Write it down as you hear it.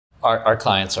Our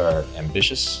clients are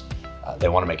ambitious. They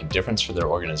want to make a difference for their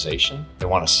organization. They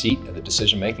want a seat at the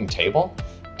decision-making table,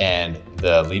 and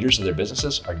the leaders of their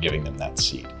businesses are giving them that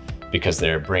seat because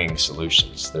they're bringing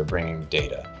solutions, they're bringing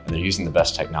data, and they're using the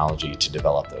best technology to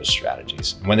develop those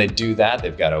strategies. And when they do that,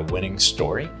 they've got a winning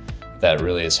story that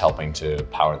really is helping to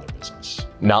power their business.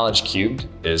 Knowledge Cubed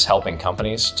is helping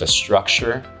companies to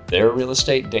structure their real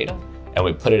estate data, and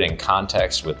we put it in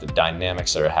context with the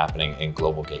dynamics that are happening in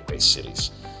global gateway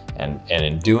cities. And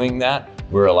in doing that,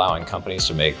 we're allowing companies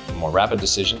to make more rapid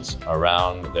decisions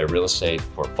around their real estate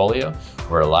portfolio.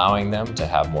 We're allowing them to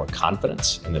have more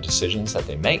confidence in the decisions that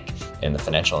they make, in the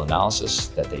financial analysis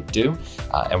that they do.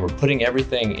 And we're putting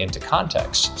everything into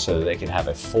context so that they can have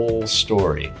a full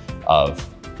story of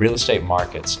real estate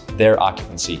markets, their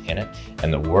occupancy in it,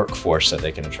 and the workforce that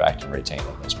they can attract and retain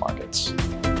in those markets.